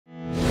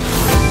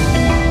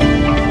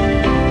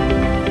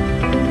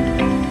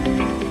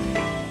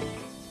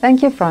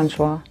Thank you,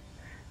 Francois.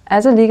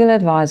 As a legal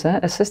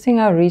advisor, assisting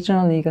our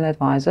regional legal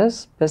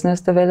advisors,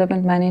 business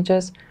development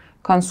managers,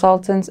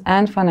 consultants,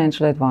 and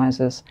financial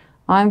advisors,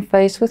 I am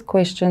faced with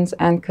questions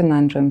and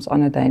conundrums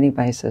on a daily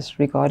basis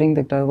regarding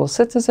the global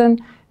citizen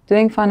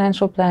doing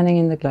financial planning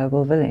in the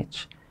global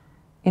village.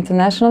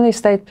 International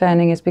estate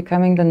planning is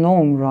becoming the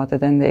norm rather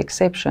than the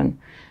exception,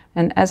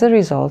 and as a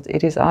result,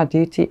 it is our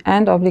duty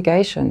and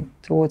obligation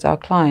towards our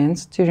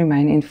clients to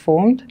remain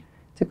informed,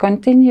 to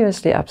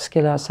continuously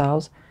upskill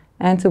ourselves,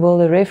 and to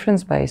build a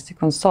reference base to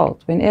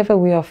consult whenever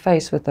we are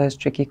faced with those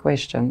tricky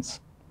questions.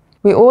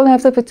 We all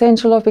have the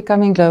potential of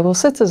becoming global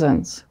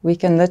citizens. We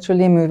can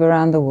literally move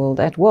around the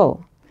world at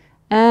will,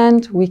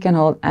 and we can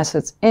hold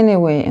assets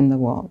anywhere in the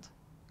world.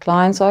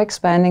 Clients are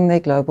expanding their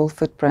global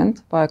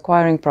footprint by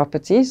acquiring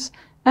properties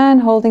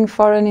and holding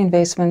foreign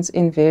investments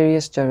in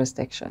various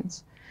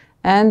jurisdictions.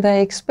 And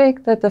they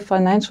expect that the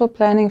financial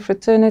planning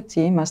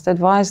fraternity must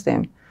advise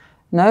them,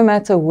 no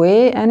matter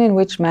where and in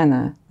which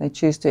manner they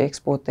choose to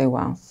export their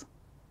wealth.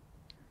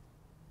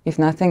 If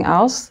nothing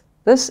else,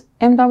 this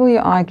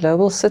MWI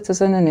Global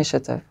Citizen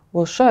Initiative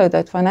will show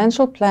that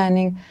financial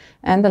planning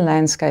and the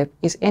landscape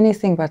is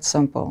anything but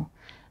simple,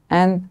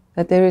 and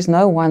that there is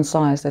no one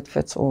size that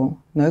fits all,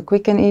 no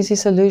quick and easy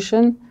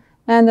solution,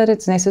 and that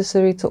it's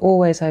necessary to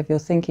always have your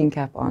thinking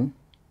cap on.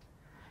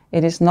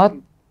 It is not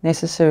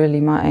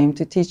necessarily my aim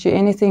to teach you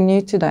anything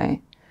new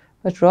today,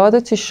 but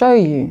rather to show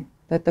you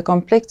that the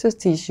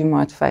complexities you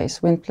might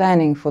face when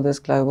planning for this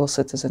global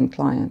citizen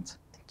client.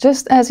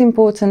 Just as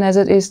important as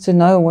it is to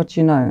know what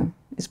you know,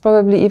 it's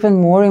probably even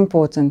more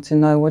important to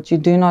know what you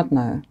do not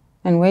know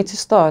and where to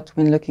start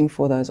when looking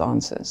for those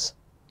answers.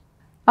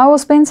 I will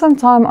spend some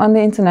time on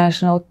the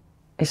international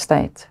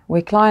estate,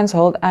 where clients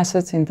hold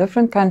assets in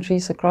different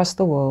countries across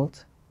the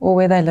world or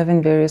where they live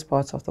in various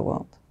parts of the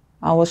world.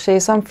 I will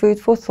share some food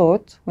for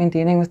thought when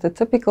dealing with the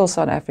typical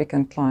South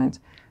African client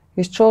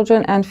whose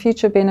children and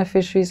future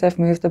beneficiaries have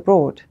moved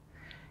abroad.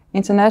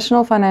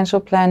 International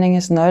financial planning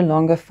is no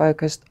longer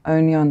focused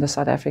only on the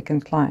South African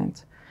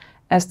client,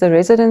 as the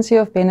residency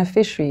of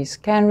beneficiaries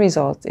can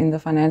result in the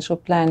financial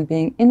plan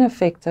being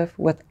ineffective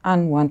with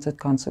unwanted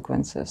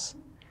consequences.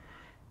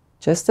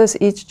 Just as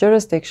each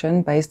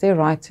jurisdiction based their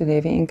right to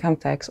levy income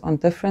tax on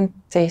different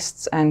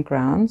tests and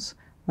grounds,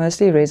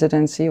 mostly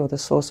residency or the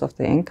source of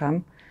the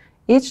income,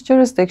 each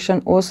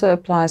jurisdiction also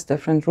applies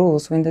different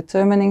rules when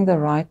determining the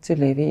right to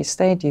levy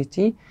estate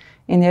duty,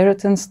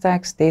 inheritance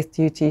tax, death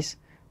duties.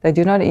 They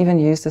do not even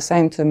use the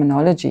same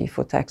terminology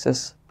for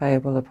taxes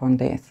payable upon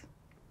death.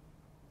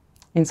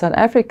 In South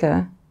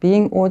Africa,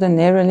 being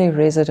ordinarily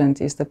resident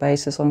is the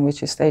basis on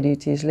which estate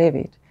duty is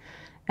levied,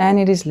 and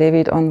it is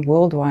levied on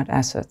worldwide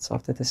assets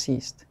of the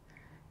deceased.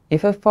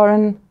 If a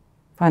foreign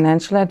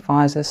financial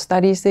advisor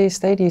studies the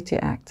Estate Duty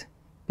Act,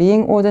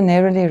 being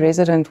ordinarily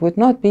resident would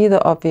not be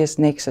the obvious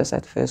nexus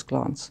at first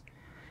glance.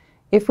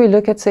 If we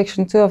look at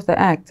Section 2 of the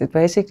Act, it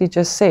basically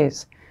just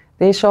says,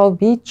 there shall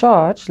be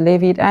charged,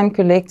 levied, and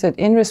collected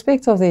in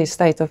respect of the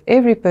estate of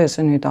every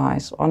person who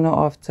dies on or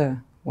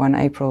after 1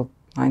 April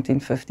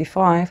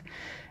 1955,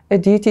 a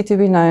duty to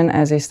be known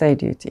as estate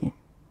duty.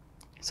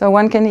 So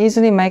one can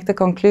easily make the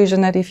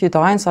conclusion that if you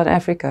die in South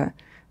Africa,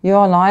 you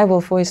are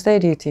liable for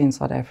estate duty in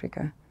South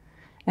Africa.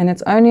 And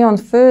it's only on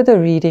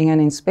further reading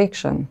and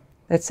inspection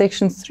that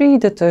Section 3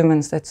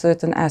 determines that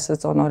certain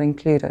assets are not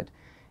included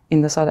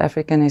in the South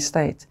African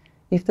estate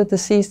if the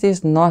deceased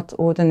is not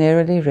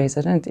ordinarily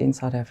resident in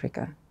South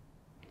Africa.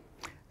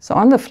 So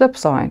on the flip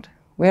side,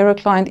 where a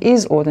client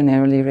is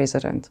ordinarily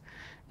resident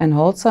and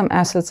holds some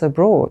assets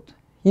abroad,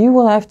 you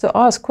will have to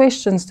ask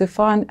questions to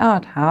find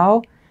out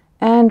how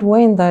and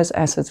when those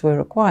assets were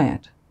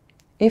acquired.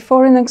 If,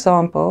 for an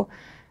example,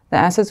 the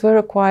assets were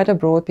acquired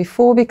abroad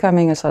before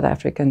becoming a South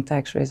African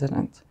tax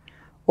resident,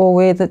 or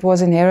where that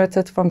was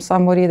inherited from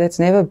somebody that's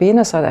never been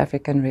a South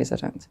African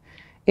resident,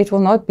 it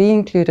will not be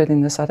included in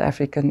the South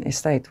African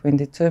estate when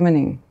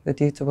determining the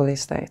dutiable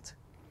estate.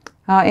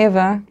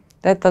 However,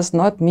 that does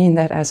not mean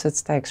that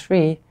assets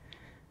tax-free.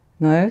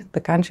 No, the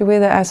country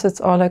where the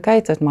assets are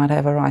located might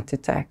have a right to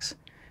tax.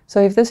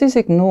 So if this is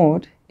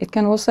ignored, it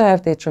can also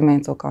have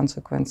detrimental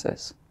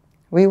consequences.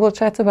 We will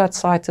chat about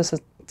citus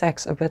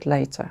tax a bit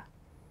later.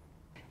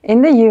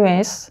 In the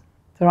US,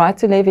 the right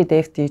to levy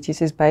death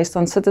duties is based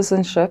on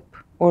citizenship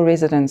or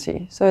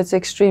residency, so it's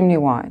extremely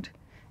wide.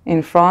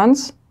 In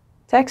France,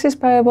 tax is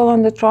payable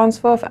on the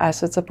transfer of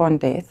assets upon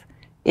death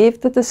if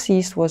the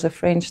deceased was a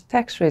French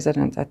tax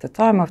resident at the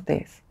time of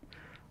death,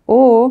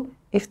 or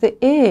if the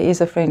heir is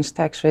a French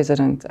tax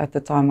resident at the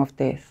time of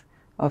death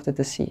of the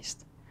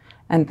deceased,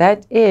 and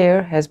that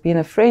heir has been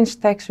a French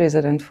tax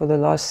resident for the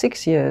last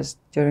 6 years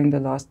during the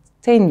last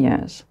 10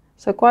 years.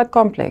 So quite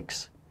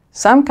complex.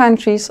 Some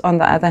countries, on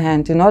the other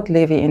hand, do not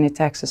levy any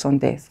taxes on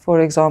death,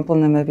 for example,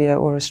 Namibia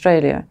or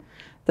Australia.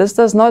 This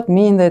does not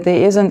mean that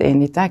there isn't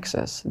any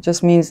taxes. It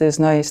just means there's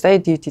no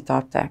estate duty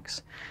type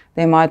tax.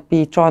 There might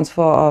be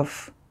transfer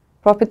of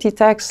property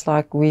tax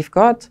like we've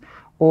got,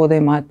 or there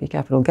might be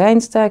capital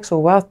gains tax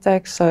or wealth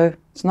tax, so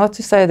it's not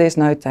to say there's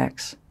no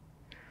tax.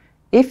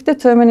 If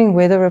determining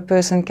whether a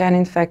person can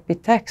in fact be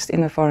taxed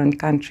in a foreign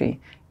country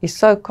is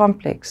so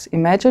complex.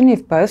 Imagine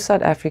if both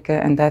South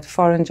Africa and that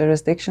foreign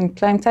jurisdiction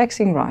claim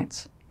taxing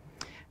rights.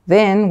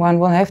 Then one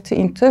will have to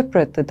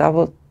interpret the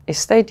double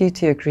estate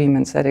duty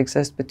agreements that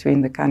exist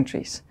between the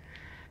countries.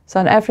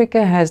 South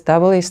Africa has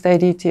double estate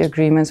duty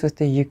agreements with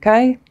the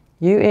UK,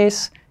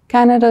 US,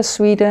 Canada,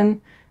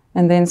 Sweden,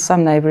 and then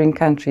some neighboring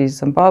countries,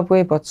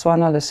 Zimbabwe,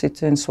 Botswana,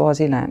 Lesotho, and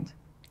Swaziland.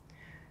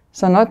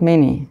 So not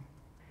many.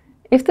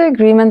 If the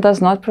agreement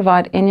does not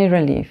provide any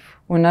relief,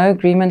 or no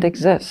agreement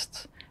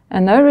exists,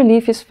 and no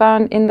relief is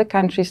found in the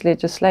country's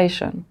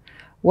legislation,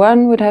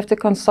 one would have to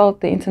consult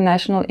the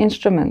international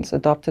instruments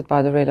adopted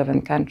by the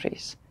relevant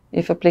countries,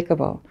 if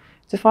applicable,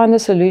 to find a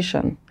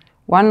solution.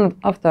 One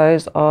of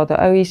those are the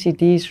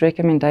OECD's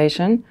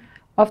recommendation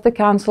of the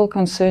Council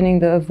concerning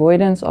the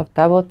avoidance of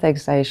double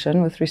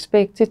taxation with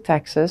respect to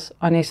taxes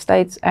on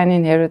estates and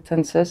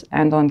inheritances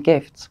and on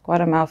gifts.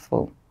 Quite a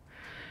mouthful.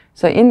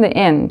 So in the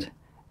end,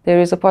 there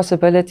is a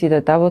possibility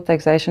that double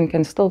taxation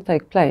can still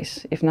take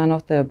place if none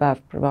of the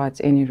above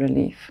provides any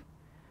relief.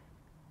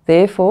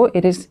 Therefore,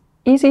 it is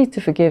easy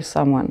to forgive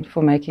someone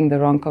for making the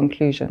wrong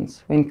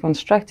conclusions when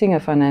constructing a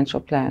financial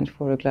plan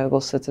for a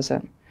global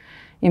citizen.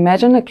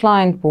 Imagine a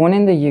client born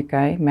in the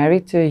UK,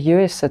 married to a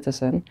US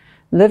citizen,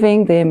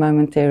 living there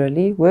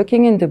momentarily,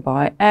 working in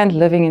Dubai, and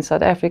living in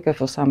South Africa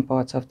for some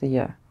parts of the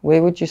year.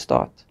 Where would you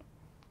start?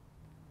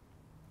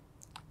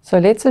 So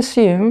let's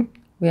assume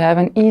we have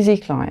an easy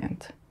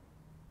client,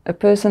 a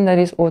person that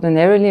is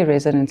ordinarily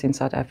resident in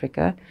South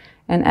Africa,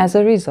 and as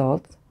a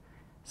result,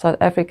 South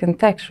African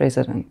tax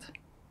resident,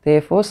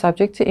 therefore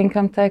subject to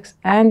income tax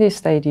and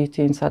estate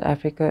duty in South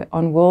Africa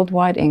on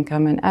worldwide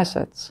income and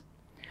assets.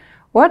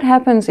 What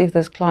happens if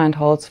this client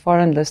holds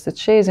foreign listed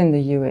shares in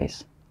the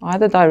US,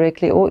 either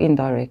directly or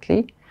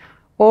indirectly,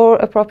 or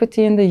a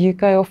property in the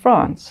UK or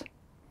France?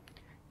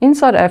 In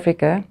South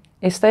Africa,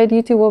 estate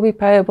duty will be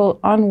payable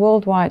on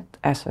worldwide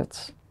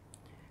assets.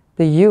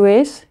 The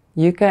US,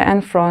 UK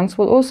and France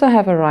will also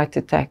have a right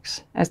to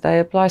tax, as they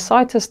apply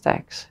situs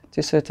tax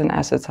to certain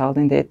assets held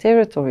in their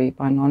territory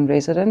by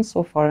non-residents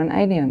or foreign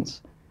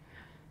aliens.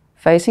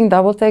 Facing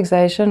double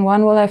taxation,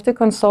 one will have to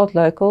consult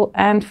local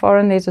and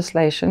foreign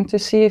legislation to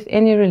see if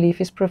any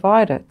relief is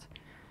provided,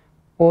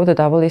 or the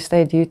double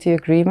estate duty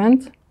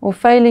agreement, or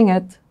failing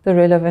it, the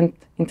relevant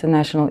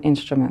international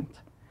instrument.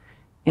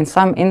 In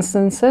some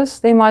instances,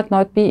 there might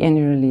not be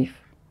any relief,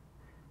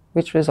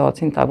 which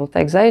results in double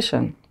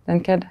taxation,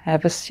 and can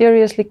have a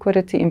serious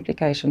liquidity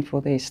implication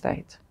for the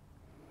estate.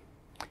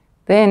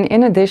 Then,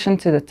 in addition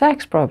to the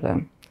tax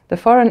problem, the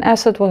foreign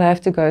asset will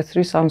have to go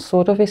through some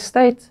sort of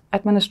estate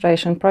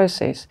administration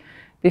process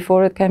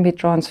before it can be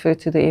transferred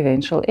to the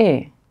eventual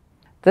heir.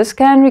 This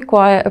can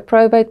require a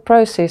probate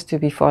process to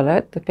be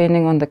followed,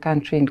 depending on the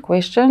country in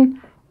question,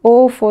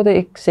 or for the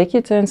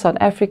executor in South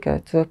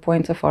Africa to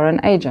appoint a foreign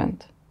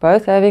agent,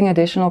 both having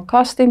additional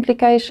cost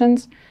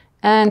implications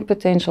and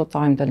potential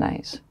time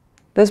delays.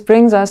 This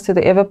brings us to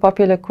the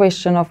ever-popular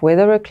question of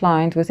whether a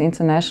client with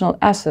international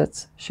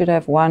assets should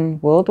have one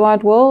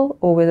worldwide will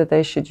or whether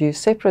they should use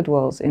separate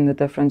wills in the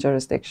different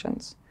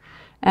jurisdictions.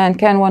 And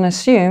can one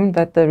assume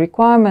that the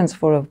requirements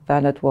for a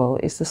valid will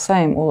is the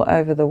same all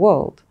over the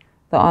world?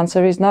 The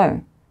answer is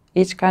no.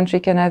 Each country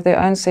can have their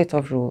own set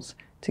of rules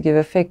to give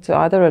effect to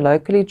either a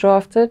locally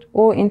drafted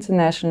or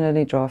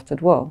internationally drafted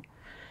will.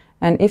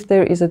 And if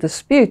there is a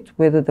dispute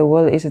whether the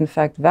will is in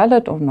fact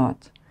valid or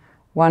not,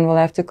 one will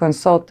have to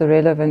consult the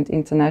relevant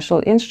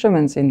international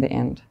instruments in the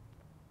end.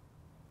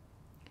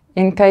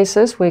 In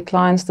cases where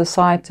clients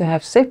decide to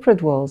have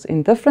separate wills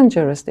in different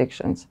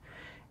jurisdictions,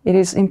 it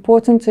is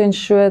important to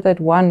ensure that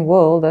one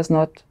will does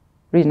not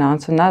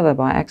renounce another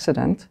by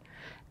accident,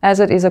 as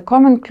it is a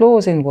common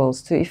clause in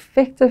wills to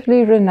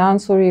effectively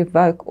renounce or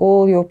revoke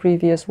all your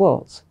previous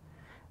wills.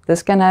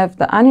 This can have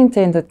the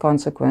unintended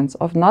consequence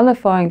of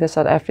nullifying the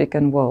South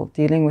African will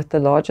dealing with the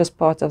largest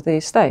part of the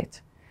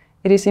estate.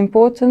 It is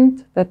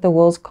important that the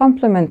wills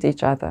complement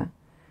each other.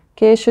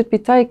 Care should be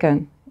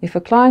taken. If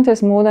a client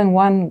has more than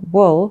one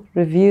will,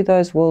 review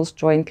those wills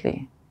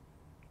jointly.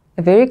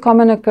 A very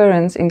common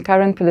occurrence in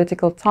current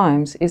political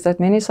times is that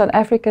many South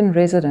African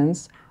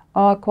residents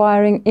are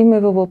acquiring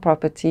immovable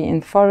property in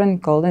foreign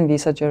golden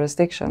visa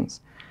jurisdictions,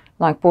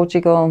 like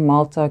Portugal,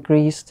 Malta,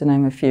 Greece, to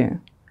name a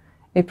few.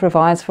 It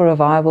provides for a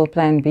viable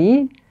Plan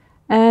B,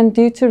 and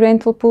due to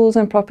rental pools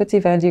and property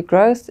value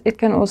growth, it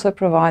can also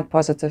provide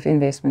positive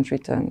investment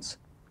returns.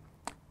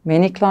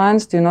 Many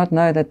clients do not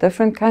know that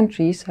different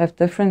countries have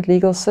different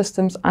legal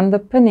systems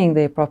underpinning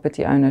their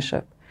property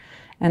ownership.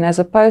 And as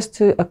opposed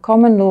to a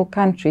common law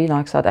country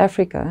like South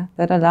Africa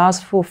that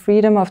allows for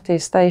freedom of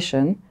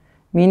testation,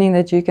 meaning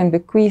that you can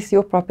bequeath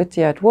your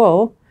property at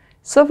will,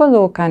 civil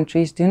law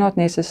countries do not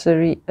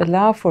necessarily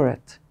allow for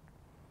it.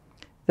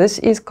 This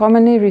is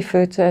commonly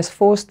referred to as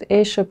forced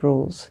heirship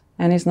rules,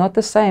 and is not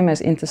the same as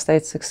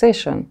interstate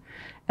succession,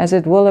 as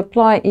it will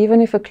apply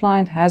even if a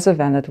client has a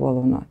valid will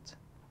or not.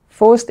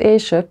 Forced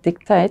heirship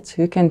dictates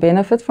who can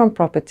benefit from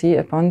property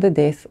upon the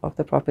death of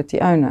the property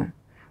owner,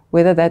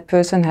 whether that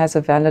person has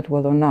a valid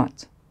will or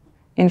not.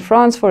 In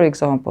France, for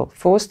example,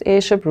 forced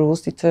heirship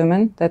rules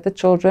determine that the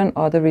children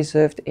are the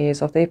reserved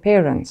heirs of their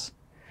parents.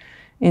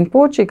 In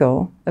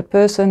Portugal, a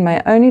person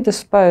may only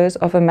dispose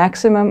of a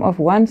maximum of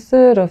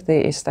 1/3 of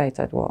their estate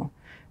at will,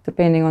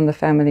 depending on the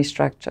family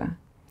structure.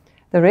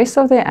 The rest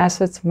of their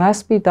assets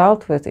must be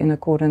dealt with in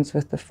accordance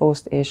with the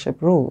forced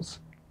heirship rules.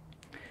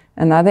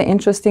 Another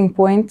interesting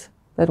point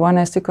that one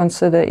has to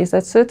consider is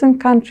that certain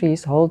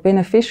countries hold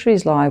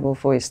beneficiaries liable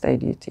for estate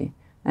duty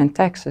and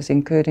taxes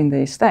incurred in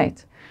the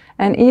estate,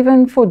 and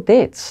even for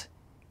debts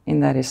in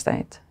that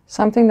estate,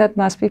 something that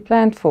must be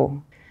planned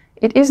for.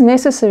 It is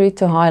necessary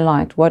to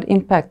highlight what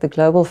impact the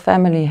global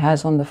family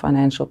has on the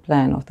financial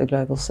plan of the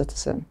global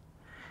citizen.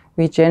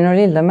 We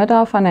generally limit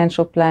our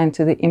financial plan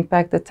to the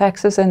impact the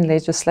taxes and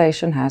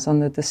legislation has on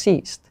the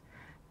deceased,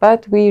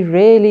 but we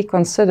rarely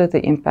consider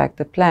the impact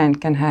the plan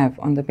can have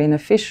on the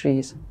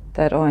beneficiaries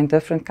that are in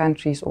different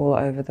countries all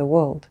over the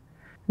world.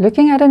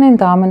 Looking at an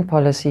endowment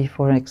policy,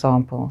 for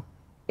example,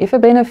 if a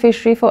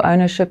beneficiary for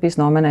ownership is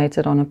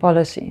nominated on a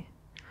policy,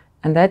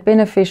 and that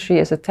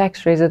beneficiary is a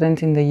tax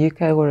resident in the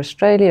UK or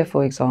Australia,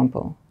 for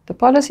example, the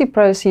policy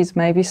proceeds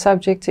may be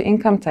subject to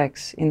income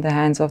tax in the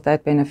hands of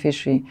that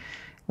beneficiary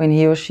when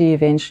he or she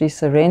eventually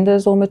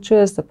surrenders or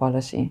matures the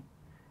policy.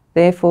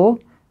 Therefore,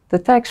 the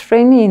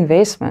tax-friendly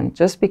investment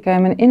just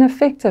became an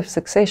ineffective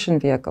succession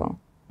vehicle,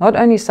 not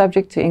only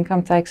subject to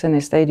income tax and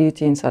estate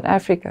duty in South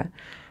Africa,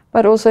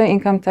 but also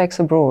income tax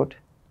abroad.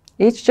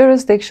 Each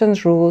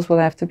jurisdiction's rules will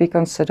have to be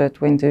considered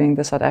when doing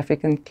the South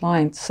African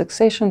client's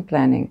succession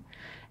planning,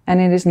 and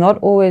it is not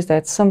always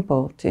that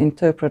simple to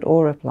interpret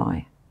or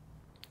apply.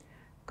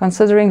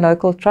 Considering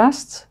local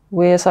trusts,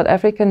 where a South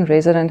African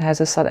resident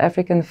has a South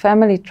African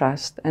family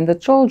trust and the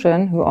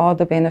children who are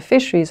the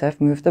beneficiaries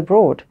have moved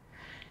abroad.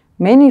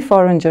 Many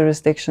foreign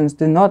jurisdictions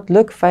do not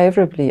look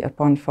favorably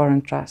upon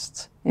foreign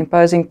trusts,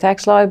 imposing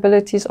tax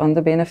liabilities on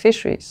the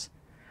beneficiaries.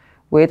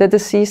 Where the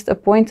deceased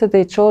appointed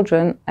their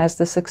children as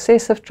the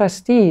successive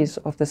trustees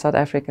of the South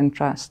African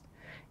trust,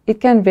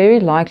 it can very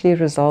likely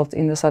result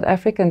in the South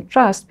African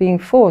trust being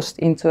forced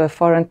into a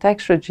foreign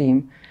tax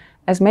regime,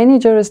 as many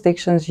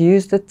jurisdictions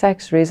use the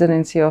tax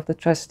residency of the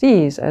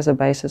trustees as a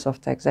basis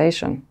of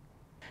taxation.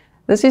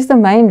 This is the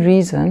main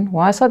reason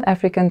why South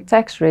African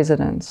tax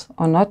residents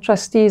are not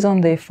trustees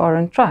on their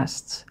foreign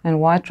trusts and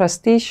why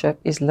trusteeship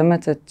is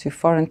limited to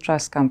foreign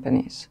trust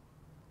companies.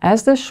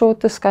 As this short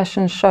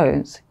discussion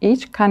shows,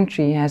 each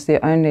country has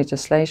their own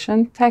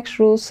legislation, tax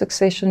rules,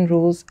 succession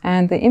rules,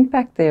 and the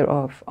impact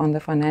thereof on the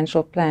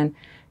financial plan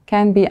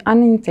can be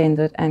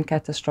unintended and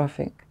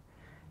catastrophic.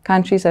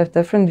 Countries have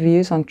different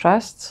views on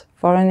trusts,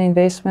 foreign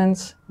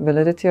investments,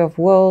 validity of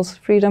wills,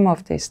 freedom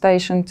of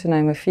testation, to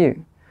name a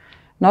few.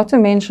 Not to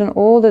mention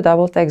all the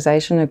double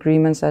taxation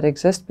agreements that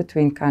exist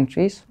between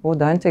countries, or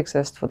don't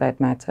exist for that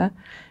matter,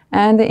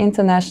 and the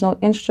international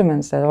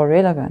instruments that are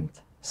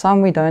relevant.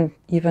 Some we don't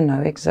even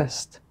know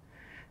exist.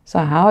 So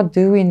how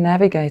do we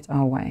navigate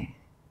our way?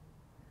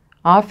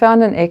 I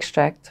found an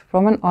extract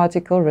from an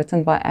article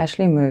written by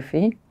Ashley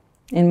Murphy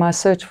in my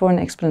search for an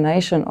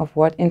explanation of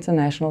what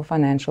international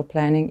financial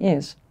planning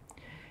is.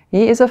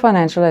 He is a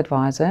financial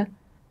advisor,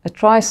 a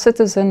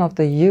tri-citizen of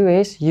the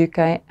US,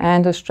 UK,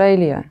 and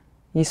Australia.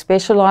 He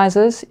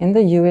specializes in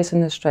the US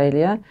and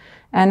Australia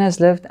and has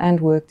lived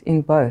and worked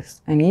in both.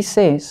 And he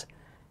says,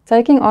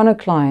 taking on a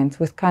client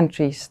with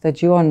countries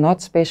that you are not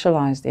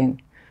specialized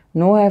in,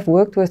 nor have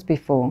worked with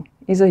before,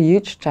 is a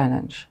huge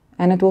challenge,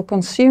 and it will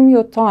consume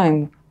your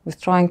time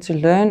with trying to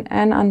learn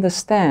and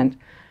understand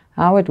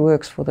how it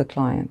works for the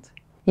client.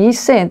 He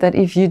said that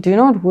if you do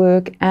not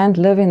work and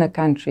live in a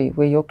country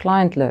where your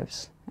client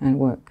lives and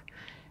work,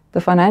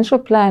 the financial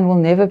plan will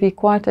never be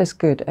quite as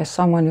good as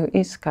someone who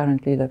is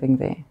currently living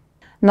there.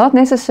 Not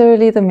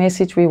necessarily the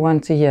message we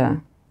want to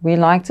hear. We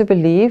like to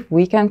believe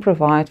we can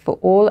provide for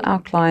all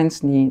our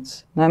clients'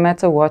 needs, no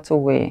matter what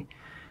or where.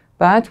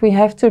 But we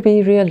have to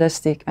be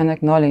realistic and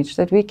acknowledge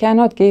that we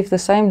cannot give the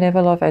same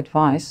level of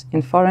advice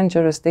in foreign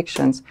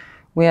jurisdictions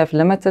we have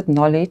limited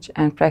knowledge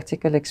and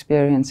practical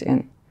experience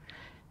in.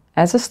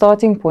 As a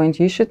starting point,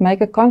 you should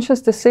make a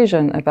conscious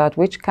decision about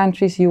which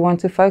countries you want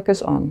to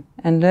focus on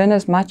and learn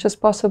as much as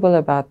possible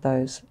about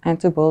those, and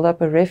to build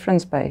up a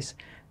reference base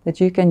that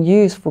you can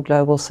use for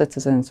global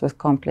citizens with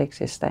complex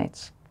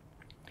estates.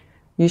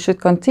 You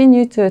should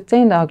continue to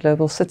attend our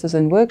Global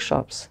Citizen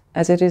workshops,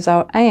 as it is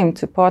our aim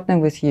to partner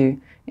with you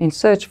in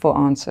search for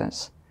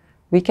answers.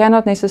 We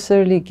cannot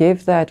necessarily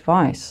give the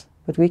advice,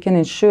 but we can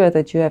ensure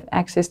that you have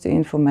access to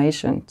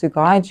information to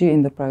guide you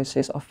in the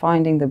process of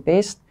finding the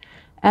best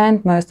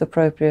and most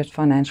appropriate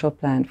financial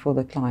plan for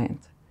the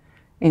client.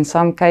 In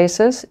some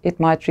cases, it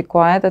might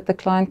require that the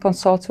client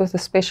consults with a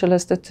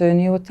specialist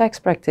attorney or tax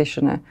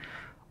practitioner,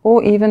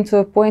 or even to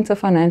appoint a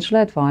financial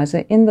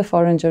advisor in the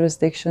foreign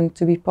jurisdiction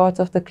to be part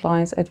of the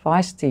client's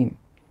advice team.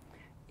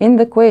 In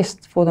the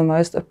quest for the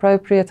most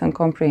appropriate and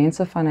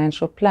comprehensive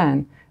financial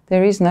plan,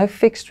 there is no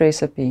fixed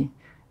recipe,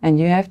 and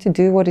you have to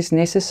do what is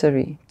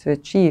necessary to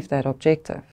achieve that objective.